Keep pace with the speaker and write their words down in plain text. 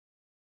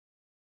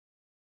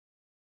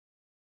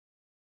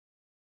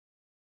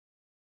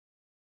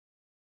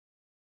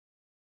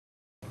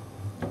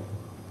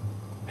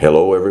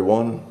Hello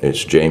everyone,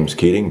 it's James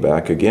Keating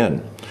back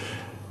again.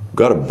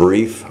 Got a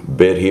brief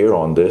bit here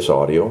on this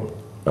audio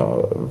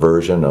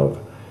version of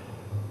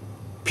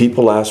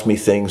people ask me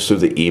things through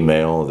the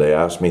email, they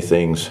ask me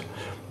things,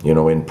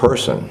 in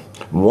person.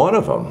 One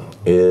of them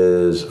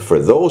is for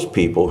those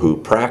people who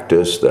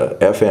practice the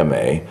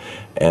FMA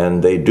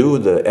and they do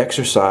the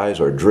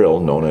exercise or drill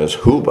known as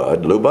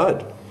Hubud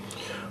Lubud.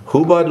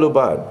 Hubud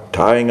Lubud,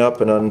 tying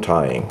up and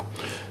untying.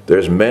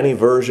 There's many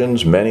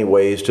versions, many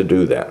ways to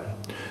do that.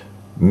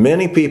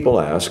 Many people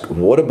ask,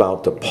 what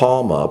about the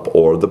palm up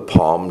or the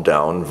palm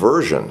down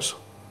versions?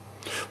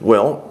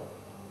 Well,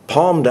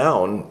 palm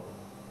down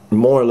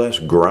more or less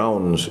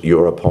grounds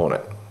your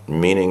opponent,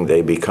 meaning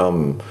they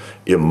become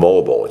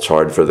immobile. It's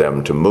hard for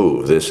them to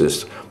move. This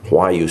is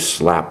why you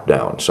slap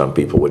down. Some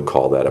people would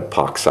call that a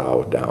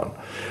paksao down.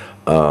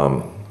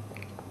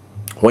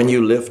 When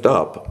you lift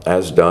up,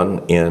 as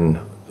done in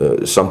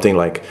something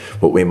like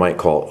what we might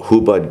call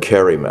Hubud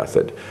carry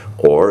method,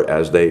 or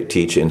as they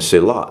teach in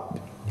Silat,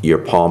 your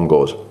palm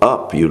goes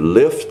up, you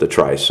lift the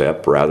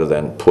tricep rather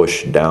than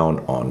push down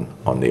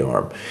on the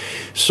arm.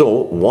 So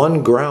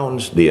one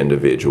grounds the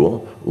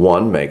individual,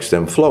 one makes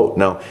them float.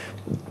 Now,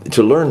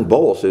 to learn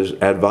both is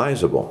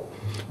advisable.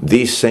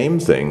 These same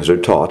things are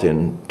taught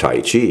in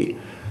Tai Chi.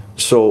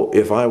 So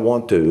if I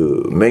want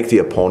to make the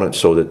opponent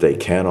so that they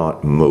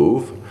cannot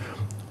move,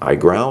 I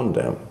ground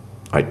them.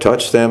 I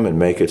touch them and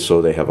make it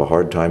so they have a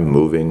hard time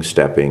moving,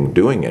 stepping,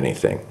 doing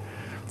anything.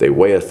 They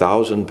weigh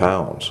 1,000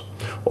 pounds.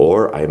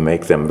 Or I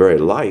make them very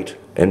light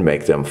and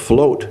make them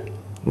float and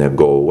then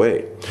go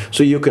away.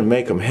 So you can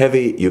make them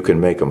heavy, you can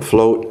make them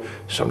float,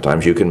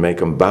 sometimes you can make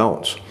them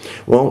bounce.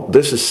 Well,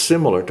 this is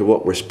similar to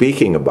what we're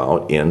speaking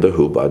about in the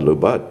Hubud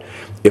Lubud.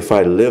 If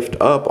I lift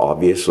up,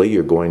 obviously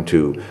you're going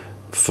to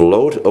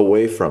float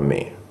away from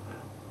me.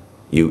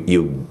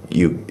 You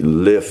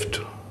lift.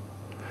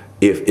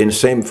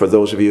 Same for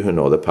those of you who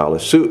know the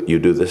Palasut, you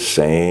do the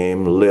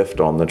same lift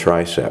on the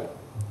tricep.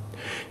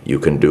 You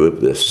can do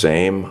the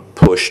same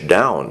push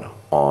down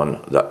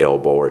on the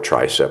elbow or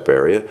tricep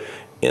area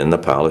in the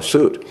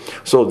Palasut.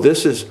 So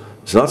this is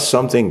not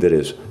something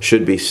that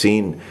should be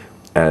seen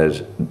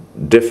as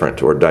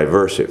different or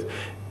diversive.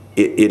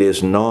 It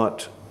is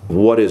not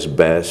what is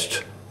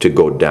best to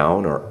go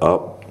down or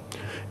up.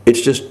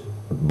 It's just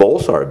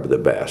both are the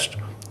best.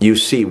 You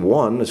see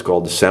one, it's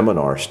called the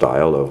seminar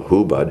style of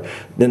Hubud,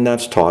 then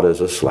that's taught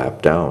as a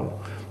slap down.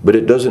 But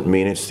it doesn't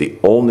mean it's the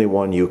only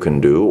one you can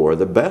do or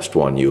the best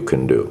one you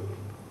can do.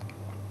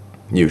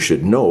 You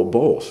should know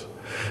both.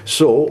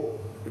 So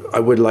I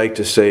would like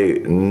to say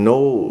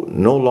no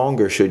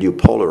longer should you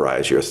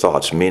polarize your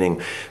thoughts,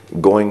 meaning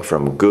going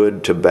from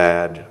good to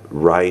bad,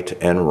 right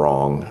and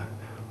wrong.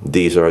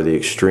 These are the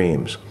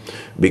extremes,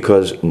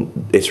 because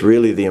it's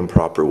really the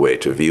improper way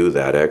to view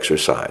that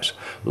exercise.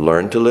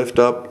 Learn to lift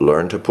up,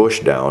 learn to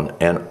push down,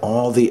 and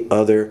all the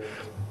other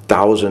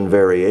 1,000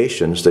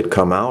 variations that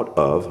come out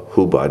of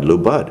Hubud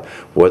Lubud.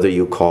 Whether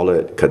you call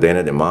it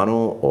cadena de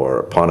mano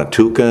or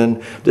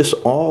panatukan, this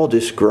all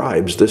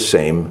describes the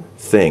same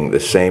thing, the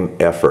same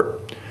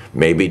effort.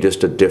 Maybe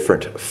just a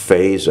different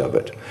phase of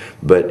it.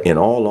 But in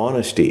all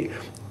honesty,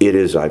 it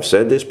is, I've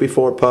said this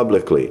before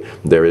publicly,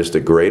 there is the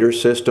greater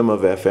system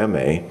of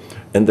FMA,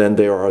 and then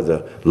there are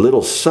the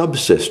little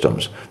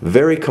subsystems,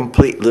 very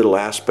complete little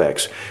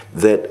aspects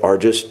that are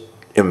just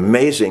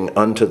amazing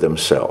unto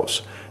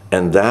themselves.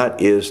 And that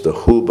is the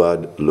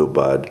Hubud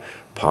Lubud,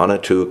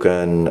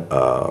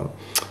 Panatukan,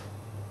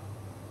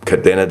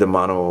 Cadena de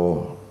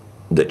Mano,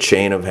 the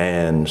chain of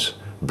hands,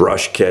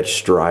 brush, catch,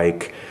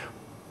 strike.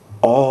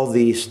 All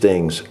these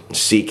things,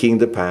 seeking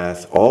the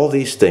path, all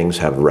these things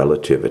have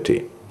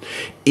relativity.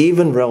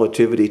 Even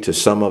relativity to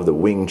some of the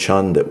Wing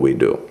Chun that we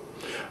do.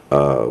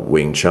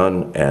 Wing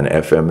Chun and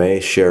FMA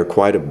share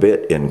quite a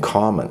bit in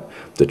common.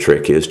 The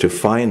trick is to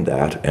find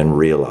that and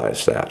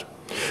realize that.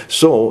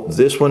 So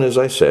this one, as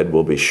I said,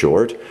 will be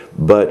short,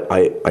 but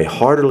I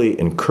heartily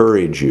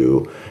encourage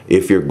you,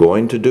 if you're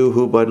going to do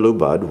Hubud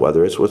Lubud,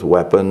 whether it's with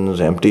weapons,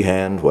 empty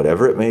hand,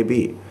 whatever it may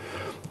be,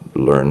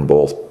 learn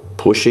both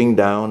pushing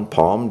down,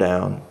 palm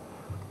down,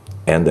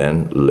 and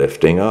then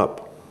lifting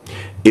up.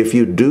 If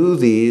you do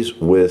these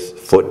with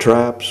foot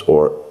traps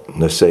or,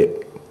 let's say,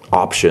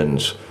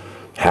 options,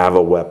 have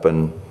a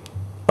weapon,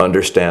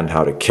 understand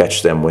how to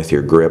catch them with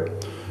your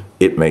grip,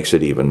 it makes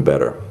it even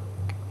better.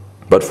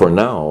 But for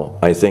now,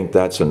 I think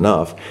that's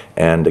enough.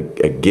 And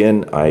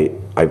again,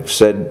 I've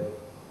said,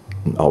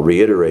 I'll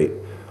reiterate,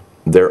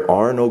 there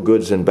are no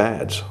goods and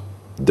bads.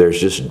 There's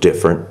just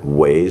different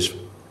ways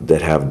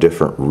that have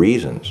different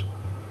reasons.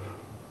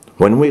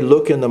 When we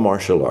look in the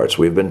martial arts,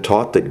 we've been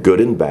taught that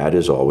good and bad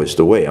is always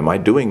the way. Am I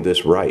doing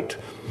this right?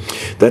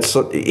 That's,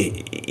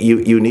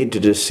 you need to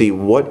just see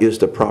what is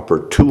the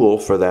proper tool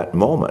for that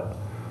moment.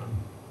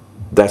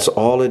 That's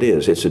all it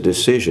is. It's a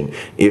decision.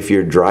 If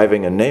you're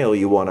driving a nail,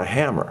 you want a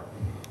hammer.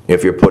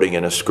 If you're putting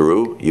in a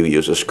screw, you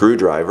use a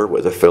screwdriver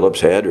with a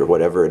Phillips head or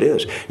whatever it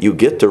is. You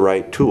get the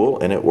right tool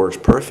and it works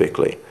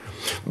perfectly.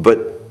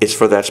 But it's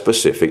for that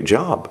specific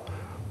job.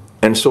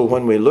 And so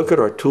when we look at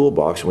our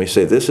toolbox and we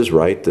say this is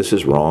right, this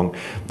is wrong,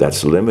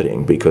 that's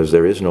limiting, because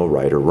there is no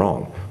right or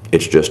wrong.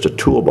 It's just a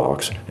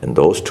toolbox, and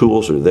those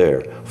tools are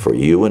there for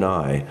you and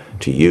I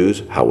to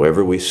use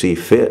however we see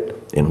fit,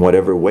 in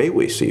whatever way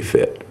we see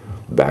fit.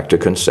 Back to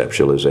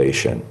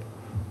conceptualization.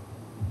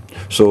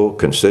 So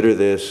consider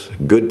this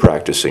good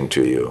practicing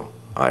to you.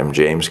 I'm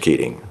James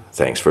Keating.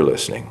 Thanks for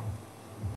listening.